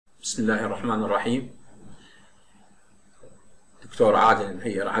بسم الله الرحمن الرحيم. دكتور عادل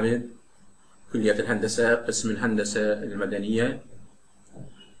نهير عادل، كلية الهندسة، قسم الهندسة المدنية.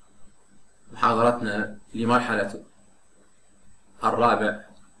 محاضرتنا لمرحلة الرابع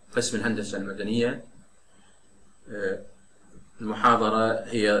قسم الهندسة المدنية. المحاضرة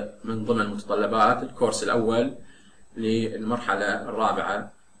هي من ضمن متطلبات الكورس الأول للمرحلة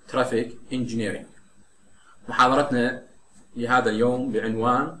الرابعة ترافيك انجينيرينج. محاضرتنا لهذا اليوم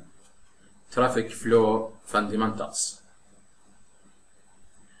بعنوان Traffic Flow Fundamentals.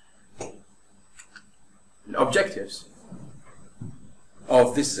 The objectives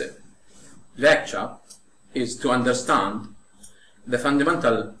of this lecture is to understand the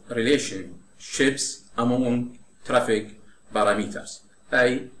fundamental relationships among traffic parameters،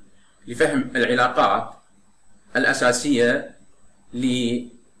 أي لفهم العلاقات الأساسية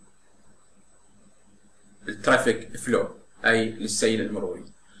للترافيك فلو أي للسيل المروري.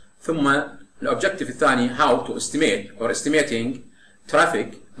 ثم الأوبجكتيف الثاني how to estimate or estimating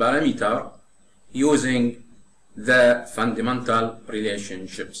traffic parameter using the fundamental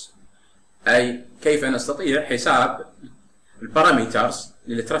relationships، أي كيف نستطيع حساب البارامترز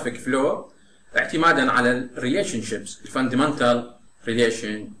للترافيك فلو اعتمادا على الريليشنشيبس الفاندمنتال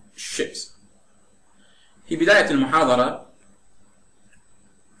ريليشنشيبس. في بداية المحاضرة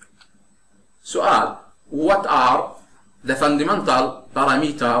سؤال: What are the fundamental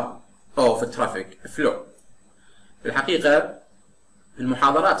parameter of traffic flow؟ في الحقيقة في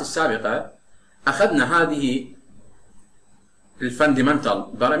المحاضرات السابقة أخذنا هذه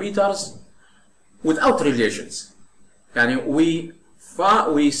fundamental parameters without relations، يعني we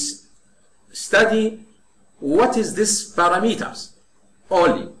study what is this parameters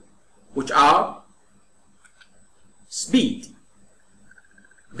only, which are speed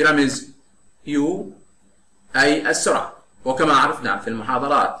برمز U أي السرعة. وكما عرفنا في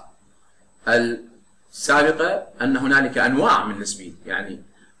المحاضرات السابقة أن هنالك أنواع من السبيد، يعني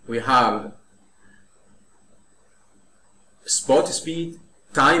we have spot speed,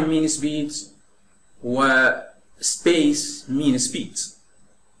 time mean speeds و space mean speeds.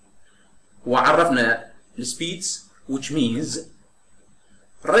 وعرفنا السبيدز which means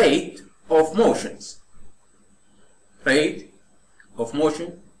rate of motion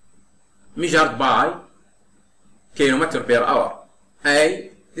measured by kilometer per hour.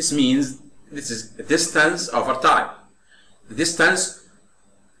 أي this means this is distance over time, the distance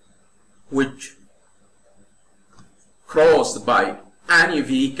which crossed by any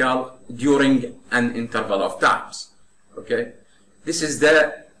vehicle during an interval of times. Okay, this is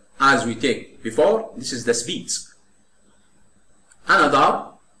the, as we take before, this is the speeds.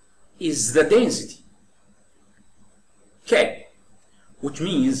 Another is the density, K, which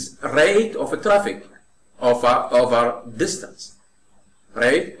means rate of traffic over distance.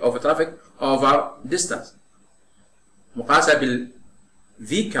 Rate of traffic over distance مقاسة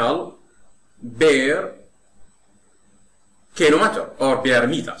بالvehicle per kilometer or per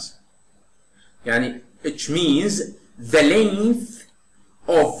meters، يعني which means the length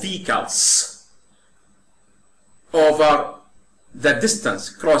of vehicles over the distance,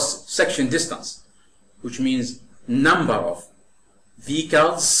 cross section distance, which means number of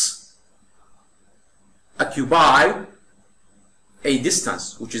vehicles occupy a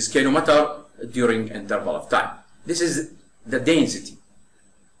distance which is kilometer during interval of time. This is the density.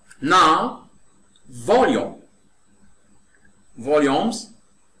 Now volumes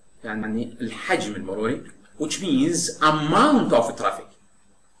يعني الحجم المروري which means amount of traffic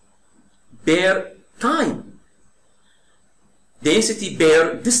per time. Density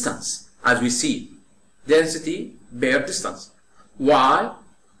per distance, as we see, density per distance. Why?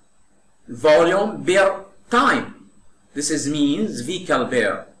 Volume per time. This is means vehicle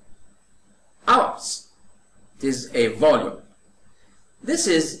per hours. It is a volume. There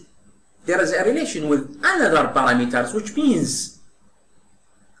is a relation with another parameters, which means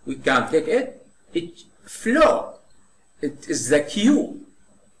we can take it flow. It is the Q.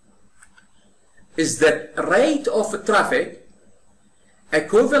 Is the rate of traffic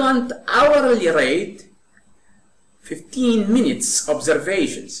equivalent hourly rate 15 minutes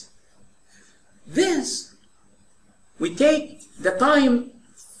observations. This we take the time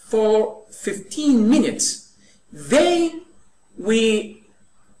for 15 minutes. Then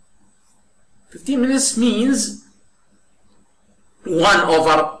 15 minutes means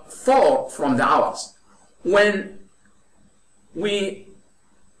 1/4 from the hours. When we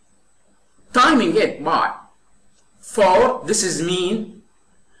timing it by 4, this is mean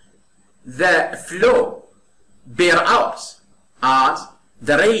the flow per hours as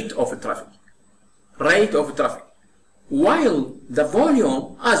the rate of traffic. while the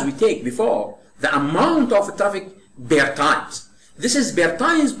volume, as we take before, the amount of traffic per times. This is per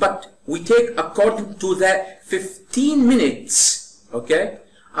times, but we take according to the 15 minutes, okay,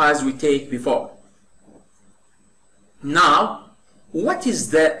 as we take before. Now, what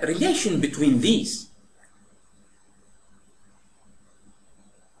is the relation between these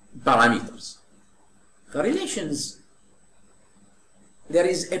parameters? The relations, there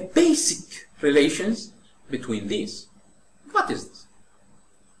is a basic relations between these. What is this?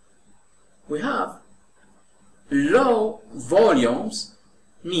 We have low volumes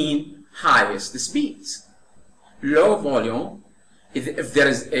mean highest speeds. Low volume, if there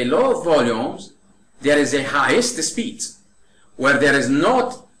is a low volumes, there is a highest speed. Where there is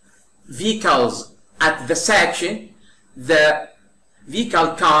not vehicles at the section, the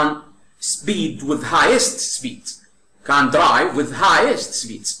vehicle can speed with highest speeds, can drive with highest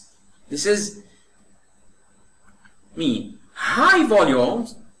speeds. This is mean high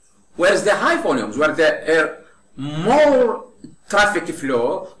volumes. Where's the high volumes? Where there are more traffic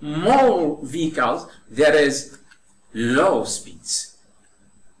flow, more vehicles, there is low speeds.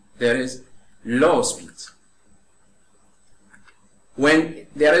 There is low speeds. When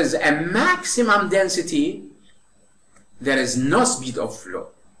there is a maximum density, there is no speed of flow.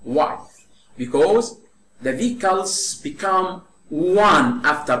 Why? Because the vehicles become one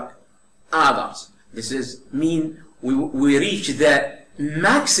after others. This is mean we reach the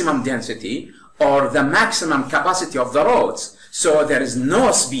maximum density or the maximum capacity of the roads, so there is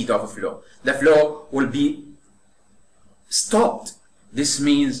no speed of flow. The flow will be stopped. This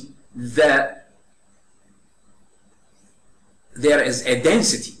means that there is a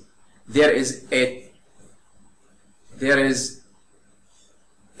density, there is a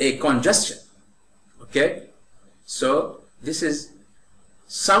congestion. Okay, so this is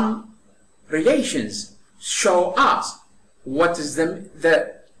some relations show us what is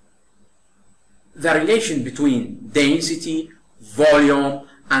the relation between density, volume,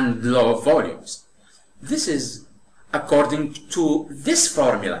 and low volumes. This is according to this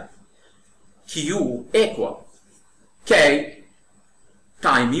formula: Q equal K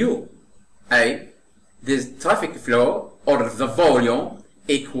time U. The traffic flow or the volume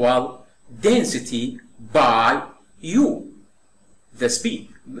equal density by U, the speed.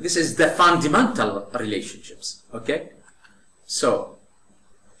 This is the fundamental relationships. Okay, so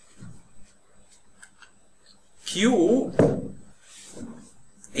Q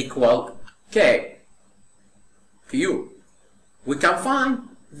equal K Q. We can find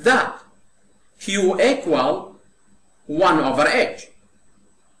that Q equal 1 over H,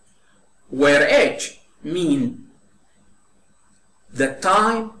 where H mean the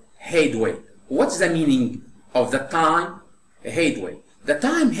time headway. What's the meaning of the time headway? The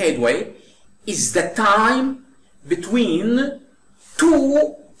time headway is the time between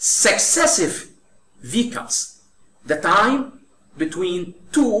two successive vehicles. The time between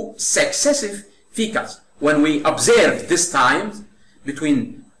two successive vehicles. When we observe this time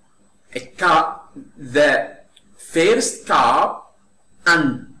between a car, the first car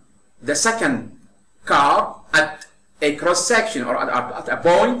and the second car at a cross section or at a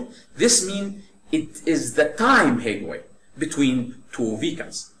point, this means it is the time headway between two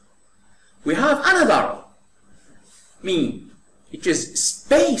vehicles. We have another mean, which is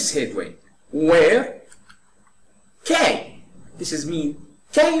space headway, where K, this is mean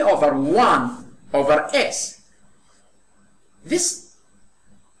K over 1 over S. This,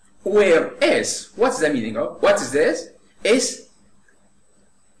 where S, what's the meaning of? What is this? S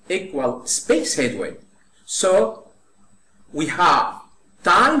equal space headway. So we have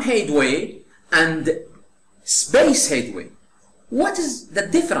time headway and space headway. What is the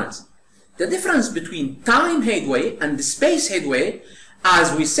difference? The difference between time headway and space headway,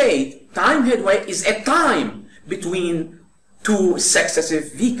 as we said, time headway is a time between two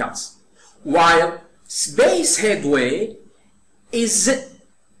successive vehicles, while space headway is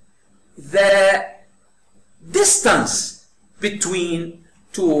the distance between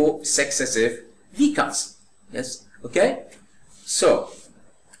two successive vehicles. Yes, okay? So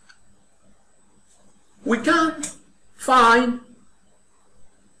we can find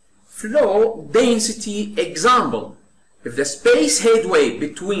flow density example. If the space headway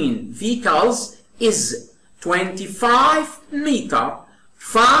between vehicles is 25 meters,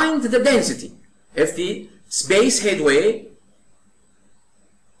 find the density. If the space headway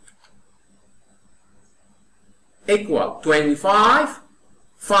equal 25,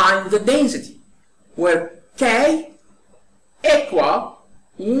 find the density, where K equal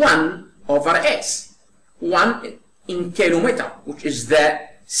 1 over S, 1 in kilometer, which is the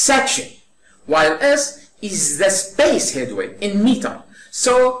section, while S is the space headway in meter.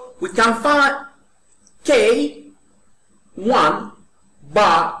 So we can find K1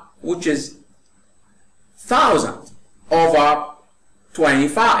 bar, which is 1000 over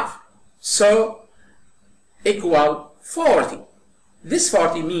 25. So equal 40. This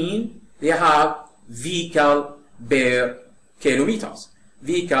 40 means they have vehicle per kilometers.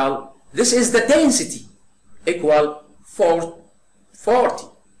 Vehicle, this is the density, equal 40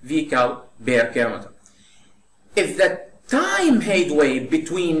 vehicle per kilometer. If the time headway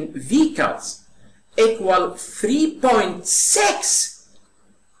between vehicles equal 3.6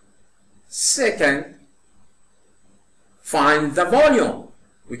 seconds, find the volume.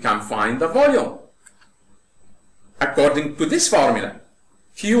 We can find the volume according to this formula.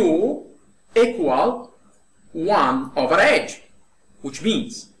 Q equal 1 over h, which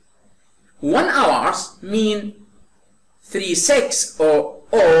means 1 hours mean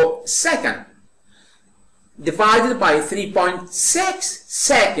 3600 seconds divided by 3.6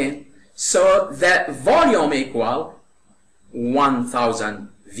 seconds, so the volume equal 1000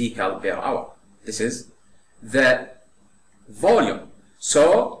 vehicle per hour. This is the volume.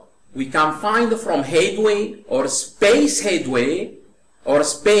 So we can find from headway or space headway,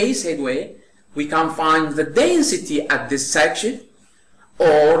 we can find the density at this section,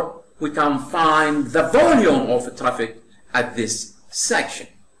 or we can find the volume of traffic at this section.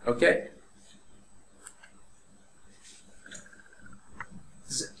 Okay?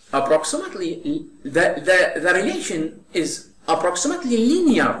 Approximately, the relation is approximately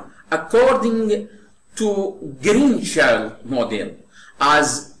linear according to Green shell model.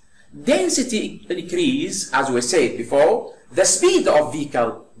 As density increase, as we said before, the speed of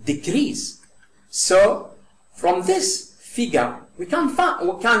vehicle decrease. So from this figure, we can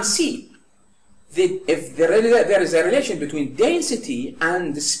see that if there is a relation between density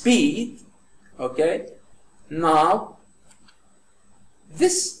and speed. Okay, now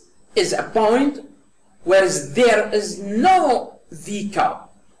this is a point where there is no vehicle.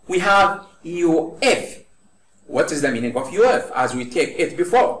 We have UF. What is the meaning of UF? As we take it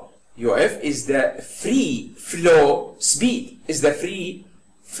before, UF is the free flow speed.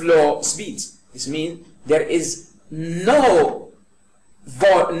 This means there is no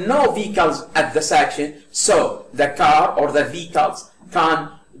vehicles at the section, so the car or the vehicles can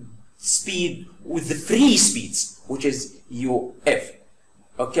speed with the free speeds, which is UF.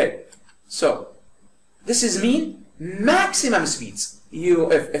 Okay, so this is mean maximum speeds,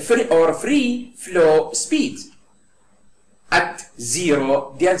 UF, free flow speeds at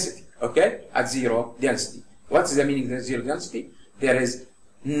zero density. Okay, at zero density. What is the meaning of zero density? There is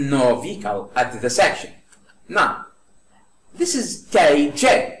no vehicle at the section. Now, this is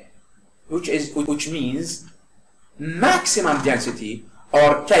Kj, which means maximum density,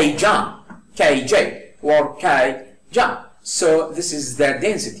 or Kj or Kj. So this is the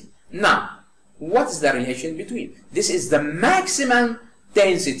density. Now, what is the relation between? This is the maximum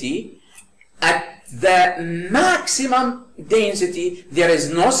density. At the maximum density, there is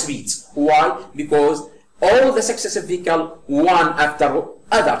no speeds. Why? Because all the successive vehicles, one after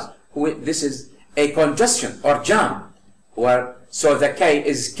others, this is a congestion or jam. So the K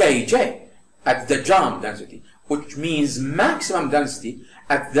is Kj at the jam density, which means maximum density.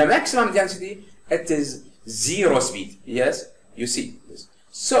 At the maximum density, it is zero speed. Yes, you see this.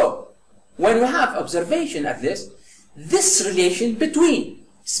 So when we have observation at this relation between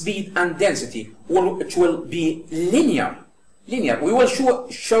speed and density, which will be linear. We will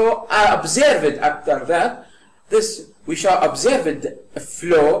show observed after that. We shall observed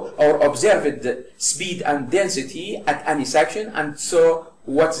flow or observed speed and density at any section. And so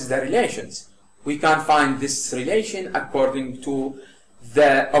what is the relations? We can find this relation according to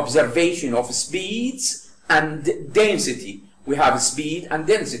the observation of speeds and density. We have speed and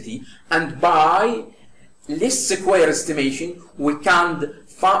density, and by least square estimation, we can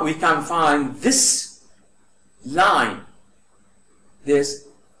find this line, this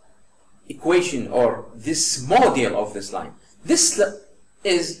equation, or this model of this line. This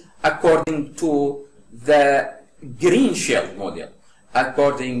is according to the Green shell model.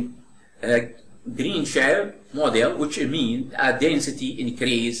 According Green shell model, which means a density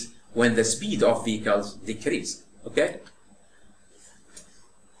increase when the speed of vehicles decrease. Okay.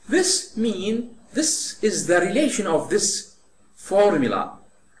 This means this is the relation of this formula,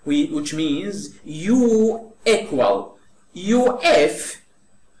 which means U equal UF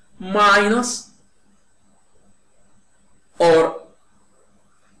minus, or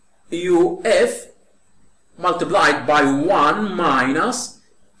UF multiplied by 1 minus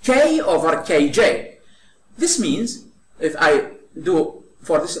K over Kj. This means if I do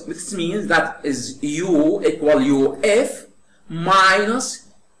for this means that is U equal UF minus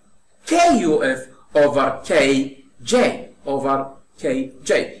KUF over KJ over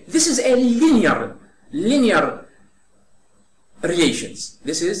KJ. This is a linear relations.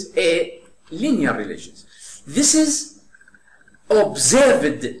 This is a linear relations. This is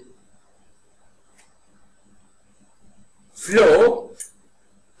observed flow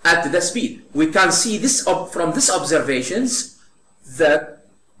at the speed. We can see this from this observations that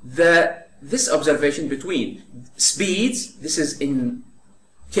this observation between speeds. This is in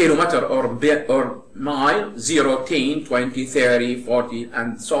kilometer or mile, 0, 10, 20, 30, 40,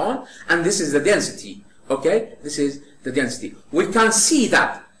 and so on. And this is the density. Okay, this is the density. We can see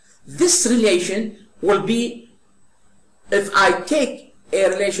that this relation will be, if I take a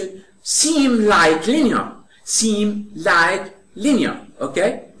relation, seem like linear.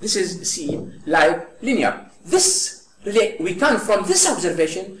 Okay, this is seem like linear. This we can, from this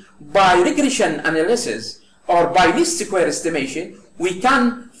observation, by regression analysis or by least square estimation, we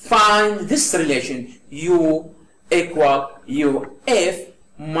can find this relation U equal UF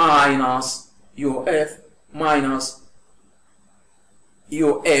minus UF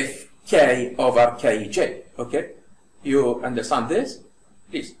K over KJ. Okay, you understand this,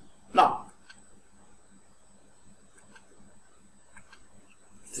 please? Now,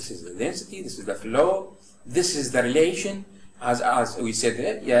 this is the density, this is the flow, this is the relation, as we said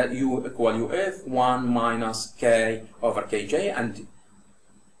there, yeah, U equal UF, 1 minus K over KJ, and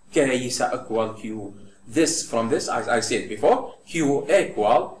K is equal Q. This from this, as I said before, Q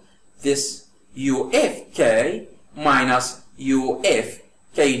equal this UFK minus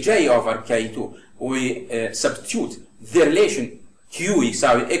UFKJ over K2. We substitute the relation Q is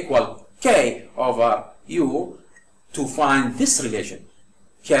equal K over U to find this relation.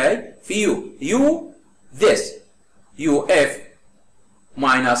 K for U, this UF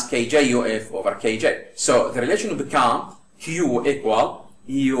minus KJ UF over KJ. So the relation will become Q equal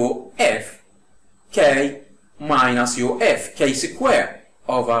UF K minus UF K square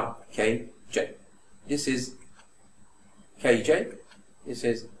over KJ. This is KJ, this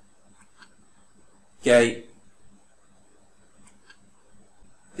is K.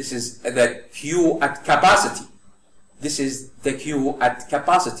 This is the Q at capacity. This is the Q at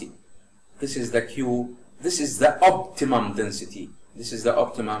capacity. This is the Q. This is the optimum density. This is the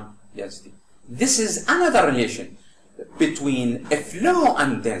optimum density. This is another relation between a flow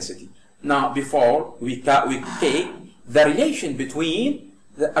and density. Now, before we take the relation between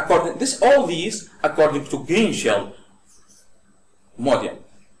all these according to green shell model.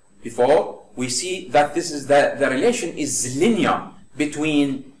 Before we see that this is the relation is linear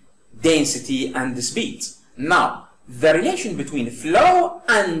between density and the speeds. Now, the relation between flow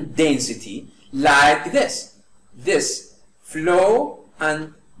and density, like this flow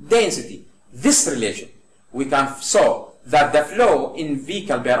and density, this relation, we can show that the flow in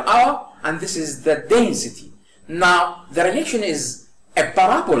vehicle per hour, and this is the density. Now, the relation is a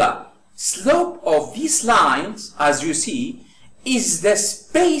parabola. Slope of these lines, as you see, is the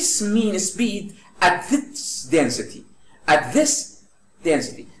space mean speed at this density. At this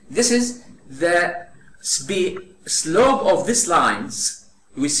density. This is the slope of these lines.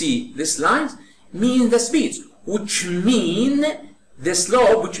 We see these lines mean the speeds, which mean the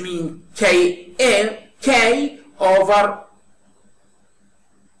slope, which mean K over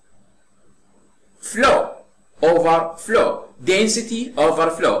flow, density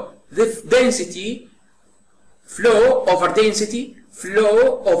over flow. The density, flow over density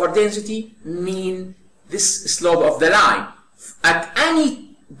mean this slope of the line at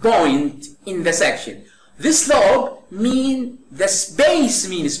any point in the section. This slope mean the space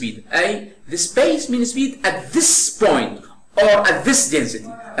mean speed, the space mean speed at this point or at this density,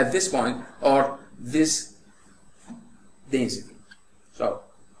 at this point or this density. So,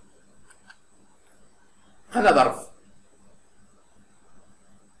 another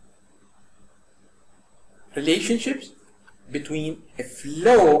relationships between a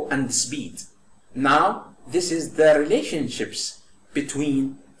flow and speed. Now, this is the relationships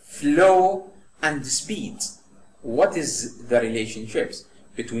between flow and speed. What is the relationships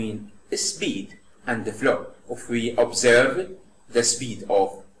between speed and the flow? If we observe the speed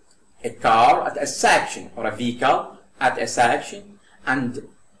of a car at a section or a vehicle at a section, and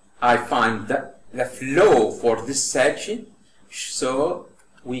I find the flow for this section, so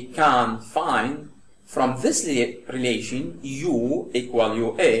we can find from this relation U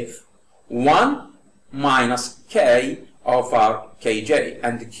equal UF 1 minus K over Kj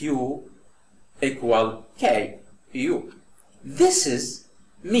and Q equal Ku. This is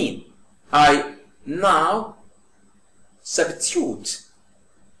mean. I now substitute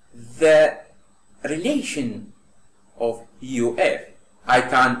the relation of UF. I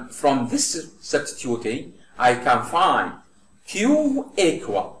can, from this substituting, I can find Q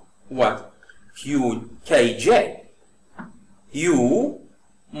equal what? QKJ. U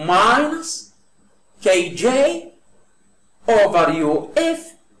minus KJ over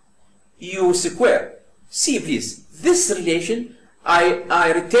UF U square. See please, this relation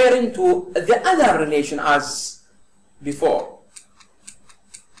I return to the other relation as before.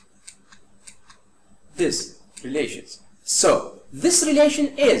 This relations. So this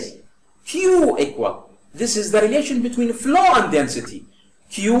relation is Q equal. This is the relation between flow and density.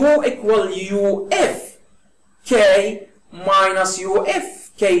 Q equal UF K minus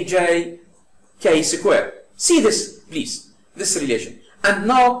UF KJ K square. See this please, this relation. And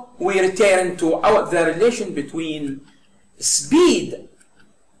now we return to the relation between speed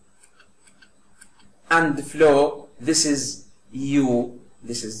and flow. This is U,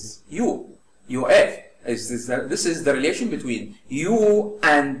 this is U. UF. This is the relation between U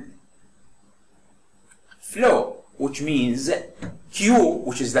and flow, which means Q,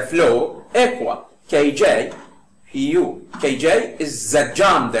 which is the flow, equal KJ U. KJ is the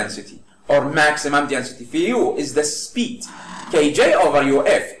jam density or maximum density. U is the speed. KJ over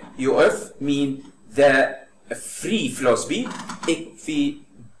UF. UF mean the free flow speed. Phi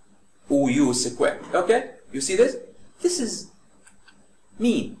U square. Okay? You see this? This is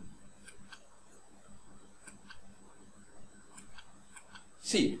mean.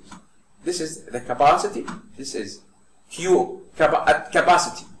 See, this is the capacity. This is Q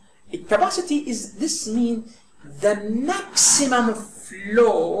capacity. Capacity is, this means the maximum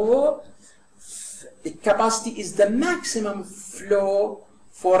flow. The capacity is the maximum flow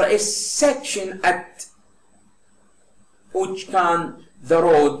for a section at which can the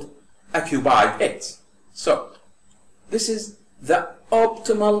road occupy it. So this is the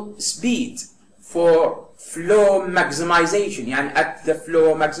optimal speed for flow maximization, and at the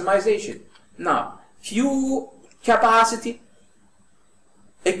flow maximization. Now Q capacity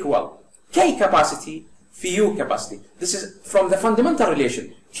equal K capacity for U capacity. This is from the fundamental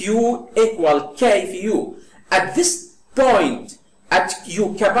relation. Q equal K for U. At this point, at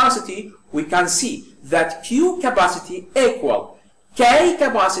U capacity, we can see that Q capacity equal K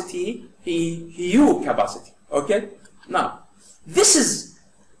capacity for U capacity. Okay? Now, this is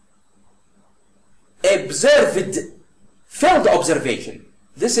observed field observation.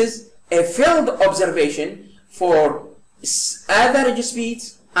 This is a field observation for average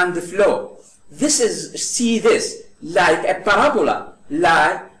speeds and the flow. This is, see this, like a parabola,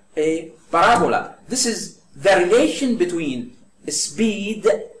 like a parabola. This is the relation between speed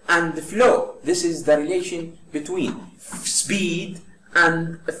and flow. This is the relation between speed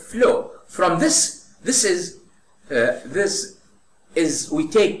and flow. From this, we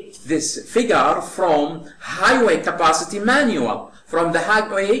take this figure from highway capacity manual. From the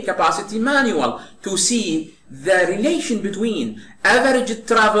highway capacity manual to see the relation between average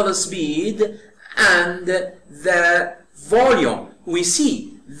travel speed and the volume. We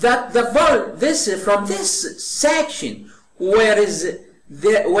see that from this section, where is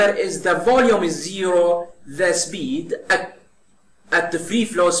the volume is 0, the speed at the free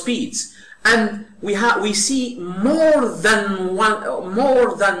flow speeds, and we see more than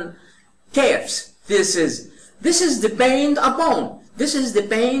curves. This is depend upon. This is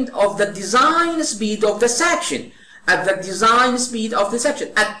depend of the design speed of the section. At the design speed of the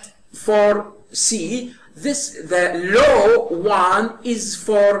section, for C, the low one is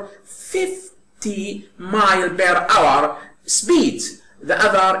for 50 mile per hour speed. The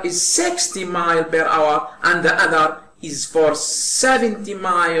other is 60 mile per hour, and the other is for 70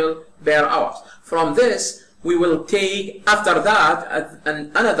 mile per hour. From this, we will take, after that,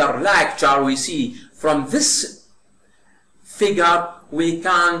 another lecture. We see from this figure we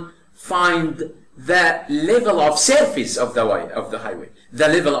can find the level of surface of the highway. The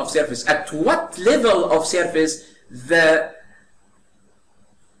level of surface. At what level of surface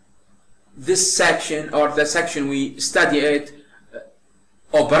this section or the section we study it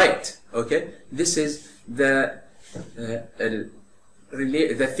operate. Okay, this is the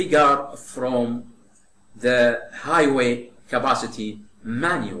figure from the highway capacity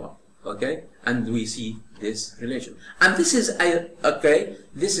manual. Okay, and we see this relation, and this is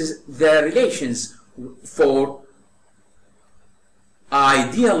this is the relations for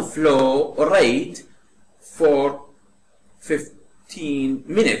ideal flow rate for 15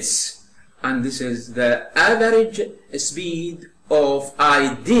 minutes, and this is the average speed of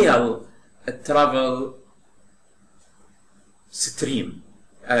ideal travel stream.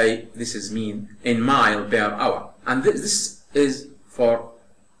 This is mean in mile per hour, and this is for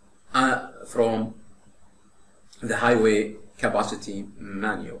from the highway capacity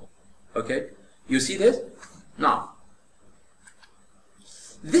manual. Okay, you see this? Now,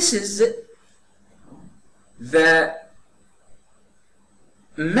 this is the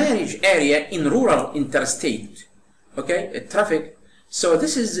managed area in rural interstate, okay, traffic. So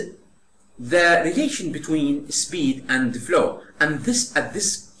this is the relation between speed and flow, and this at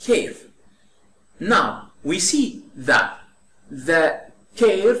this curve. Now we see that the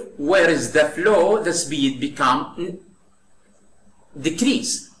curve where is the flow, the speed become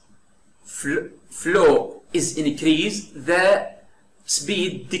decrease. Flow is increase, the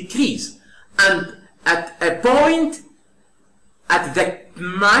speed decrease, and at a point at the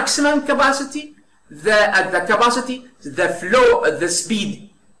maximum capacity, the flow, the speed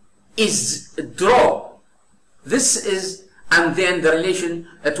is drop. This is, and then the relation,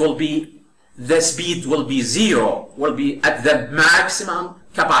 it will be, the speed will be zero, will be at the maximum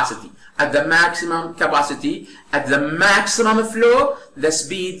capacity. At the maximum capacity, at the maximum flow, the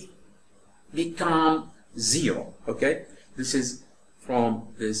speed become zero. Okay, this is from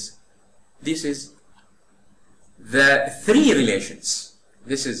this. This is the three relations.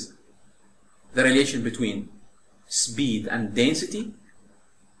 This is the relation between speed and density,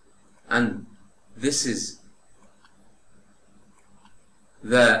 and this is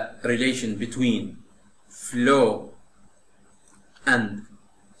the relation between flow and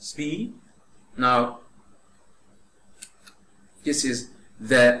speed. Now this is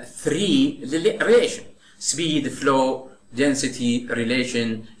the three relation: speed, flow, density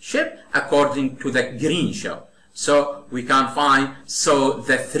relationship according to the green shell. So we can find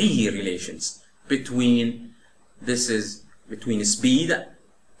the three relations between, this is between speed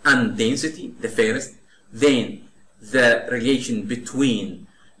and density, the first, then the relation between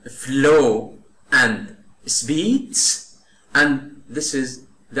flow and speeds, and this is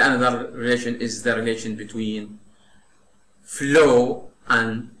the another relation, is the relation between flow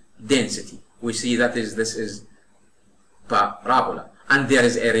and density. We see that this is parabola, and there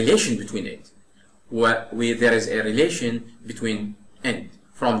is a relation between it. There is a relation between end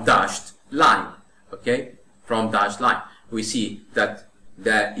from dashed line. Okay, from dashed line, we see that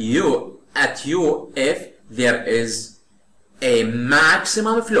the at UF there is a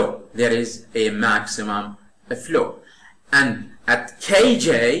maximum flow. There is a maximum flow, and at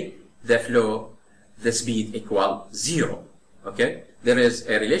KJ the flow, the speed equal zero. Okay, there is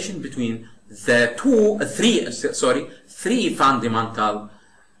a relation between the three fundamental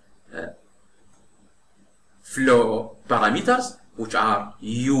flow parameters, which are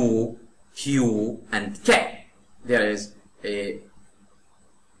U, Q, and K. There is a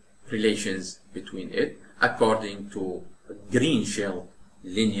relations between it according to green shell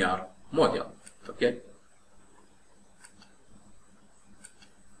linear model. Okay,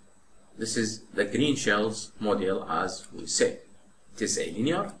 this is the green shells model, as we say. It is a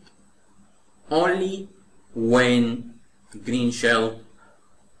linear. Only when green shell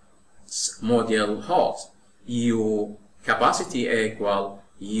model holds, U capacity equal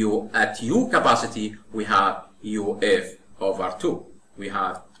U, at U capacity we have UF over 2. We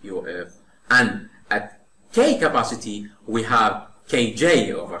have UF, and at K capacity we have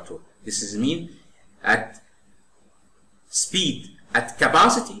KJ over 2. This is mean at speed at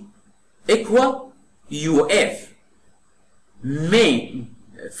capacity equal UF.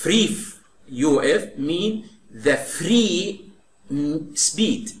 Free UF mean the free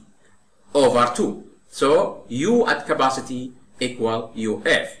speed over 2. So U at capacity equal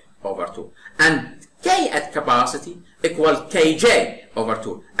UF over 2, and K at capacity equal KJ over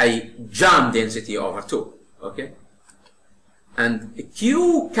 2, a jam density over 2. Okay, and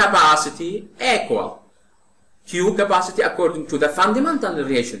Q capacity equal Q capacity according to the fundamental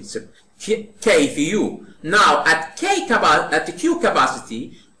relationship K to U. Now at Q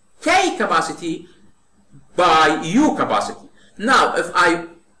capacity, K capacity by U capacity. Now if I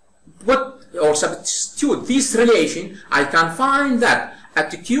put or substitute this relation, I can find that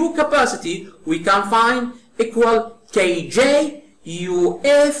at Q capacity we can find equal KJ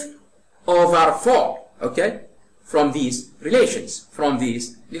UF over 4. Okay, from these relations, from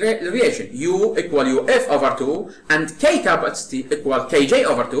these relation, U equal UF over 2 and K capacity equal KJ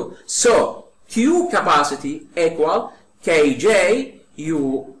over 2. So Q capacity equal KJ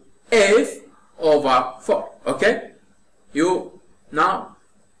UF over 4. Okay, you now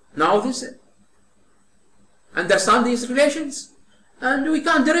this understand these relations, and we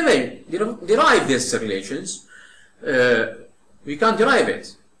can derive these relations. We can derive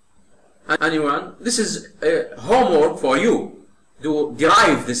it. Anyone, this is homework for you to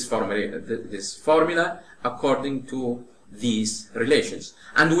derive this formula according to these relations.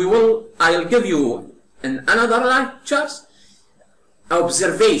 And I'll give you in another lectures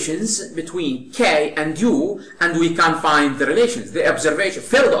observations between K and U, and we can find the relations. The observation,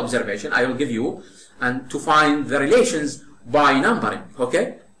 field observation, I will give you, and to find the relations by numbering.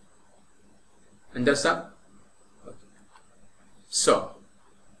 Okay? Understand? So,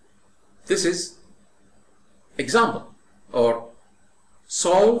 this is example or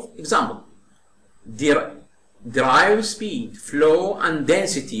solve example. Derive speed, flow, and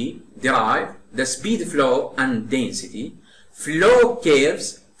density. Derive the speed, flow, and density. Flow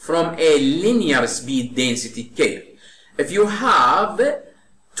curves from a linear speed density curve. If you have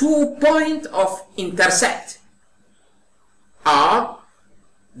 2 points of intersect are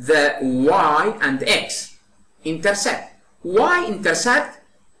the y and x intersect. Y intercept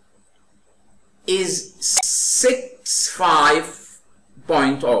is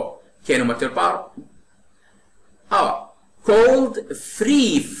 65.0 km/h, called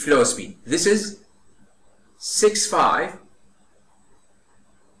free flow speed. This is 65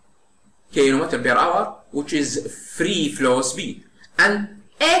 km/h, which is free flow speed, and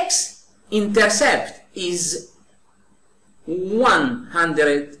x intercept is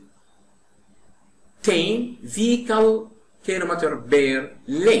 110 vehicle kilometer per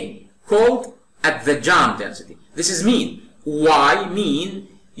lane, called at the jam density. This is mean. Y mean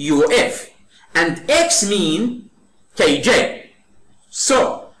UF, and X mean KJ.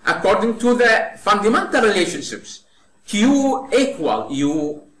 So, according to the fundamental relationships, Q equal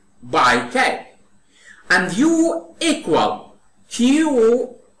U by K, and U equal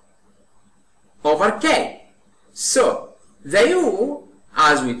Q over K. So, the U,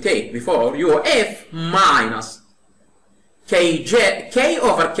 as we take before, UF minus KJ, K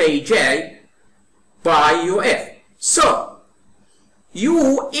over KJ by UF. So,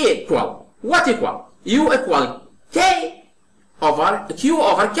 U equal, what equal? U equal K over Q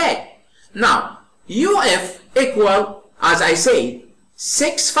over K. Now, UF equal, as I say,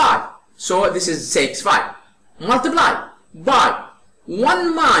 65. So, this is 65. Multiply by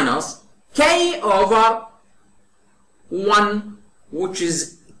 1 minus K over 1, which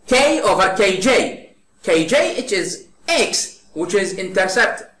is K over KJ. KJ, it is X, which is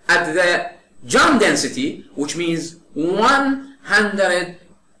intercept at the jam density, which means 110.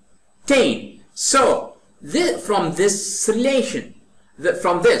 So, from this relation,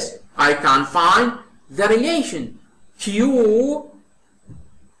 from this, I can find the relation Q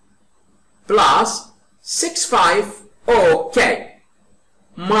plus 650K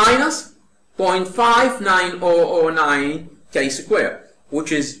minus 0.590009 K squared,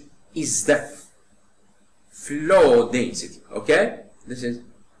 which is the flow density. Okay? This is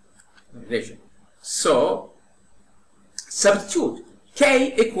relation. So, substitute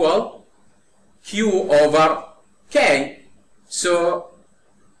K equal Q over K. So,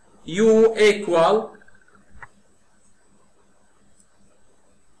 U equal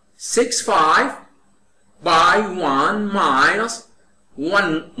 65 by 1 minus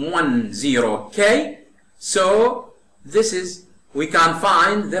 110K. So, this is, we can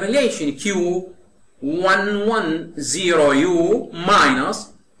find the relation Q 110U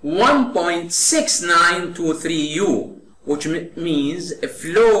minus 1.6923U, which means a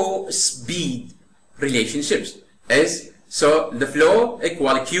flow speed relationships is, so the flow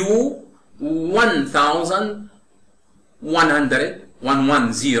equal Q 110U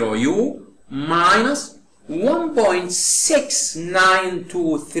minus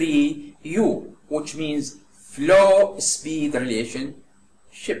 1.6923U, which means flow speed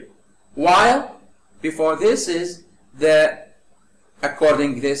relationship. While before this is the,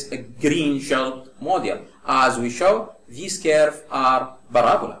 according to this, a green shell model. As we show, these curves are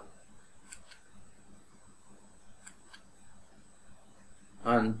parabola.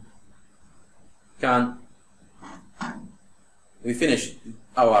 And we finish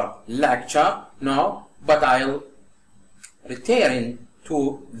our lecture now, but I'll return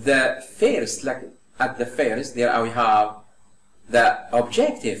to the first, like at the first, there we have the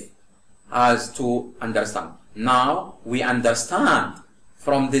objective as to understand. Now we understand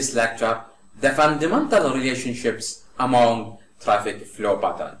from this lecture the fundamental relationships among traffic flow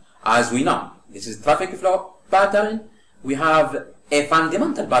pattern. As we know, this is traffic flow pattern. We have a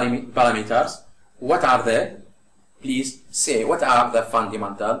fundamental parameters. What are they? Please say, what are the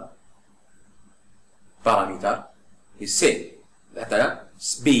fundamental parameters? You say that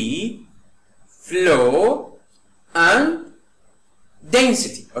speed, flow, and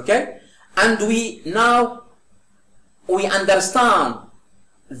density. Okay? And we understand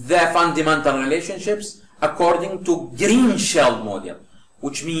the fundamental relationships according to green shell model,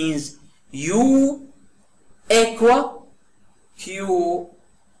 which means U equal Q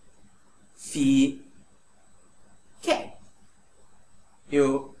في K.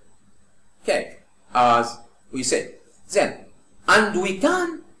 U K, as we said. Then, and we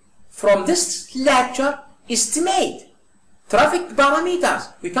can, from this lecture, estimate traffic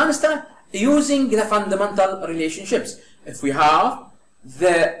parameters. We can start using the fundamental relationships. If we have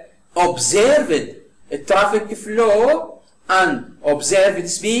the observed traffic flow and observed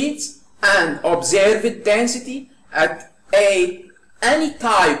speeds and observed density at any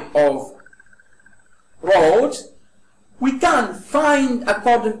type of road, we can find,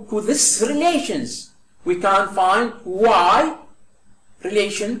 according to these relations, we can find Y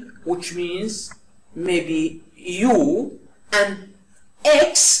relation, which means maybe U, and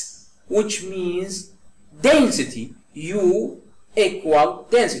X, which means density, U equal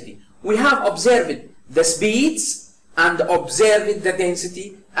density. We have observed the speeds and observed the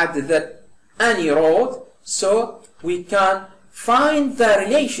density at any road, so we can find the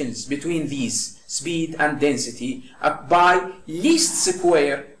relations between these speed and density by least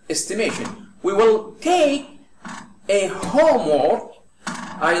square estimation. We will take a homework.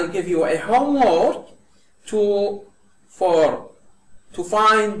 I'll give you a homework to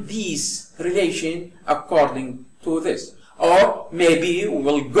find these relation according to this. Or maybe we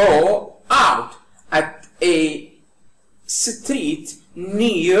will go out at a street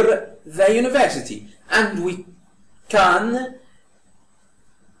near the university and we can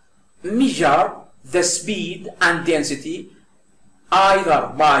measure the speed and density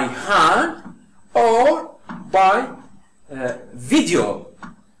either by hand or by video,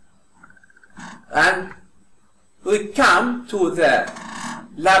 and we come to the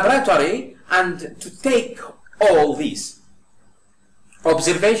laboratory and to take all these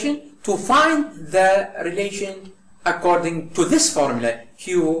observation to find the relation according to this formula,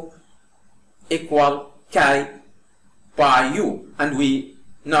 Q equal K by U, and we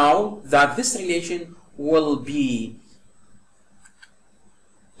know that this relation will be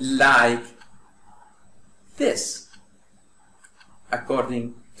like this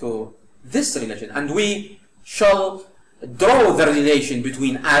according to this relation, and we shall draw the relation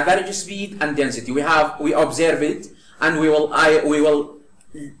between average speed and density. We observe it, and we will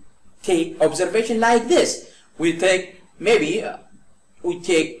take observation like this. We take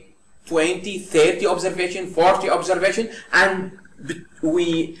 20, 30 observation, 40 observation, and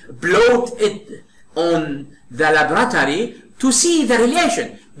we plot it on the laboratory to see the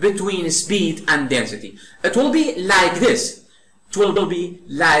relation between speed and density. It will be like this. It will be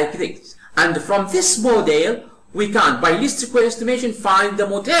like this. And from this model, we can, by least square estimation, find the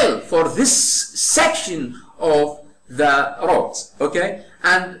model for this section of the roads. Okay?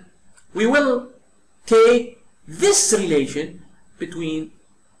 And we will take this relation between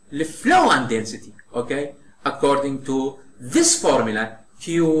the flow and density. Okay? According to this formula,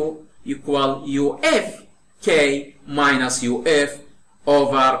 Q equal UF K minus UF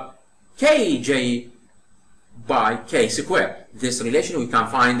over Kj by K square. This relation we can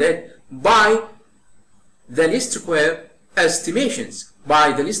find it by the least square estimations.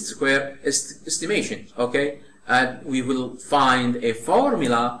 Okay, and we will find a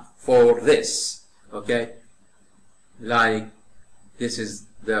formula for this. Okay, like this is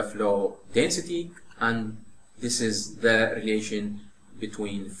the flow density, and this is the relation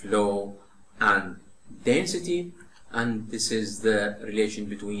between flow and density, and this is the relation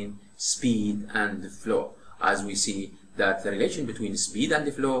between speed and flow. As we see that the relation between speed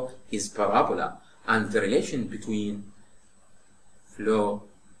and flow is parabola, and the relation between flow,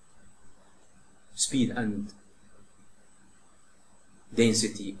 speed and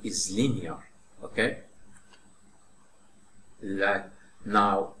density is linear. Okay, like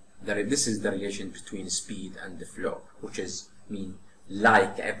now this is the relation between speed and the flow, which is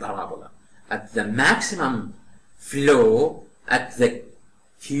like a parabola. At the maximum flow, at the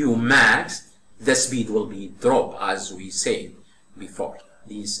Q max, the speed will be drop, as we said before.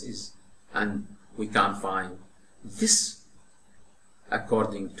 This is, and we can find this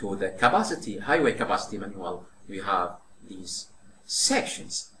according to the capacity, highway capacity manual. We have these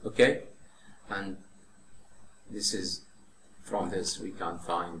sections. Okay, and this is, from this we can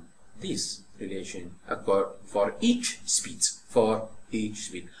find this relation for each speed.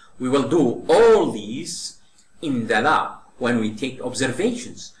 We will do all these in the lab when we take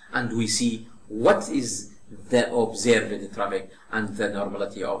observations and we see what is the observed traffic and the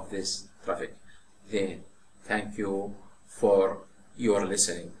normality of this traffic. Then, thank you for your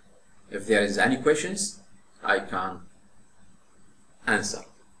listening. If there is any questions, I can answer.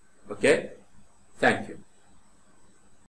 Okay? Thank you.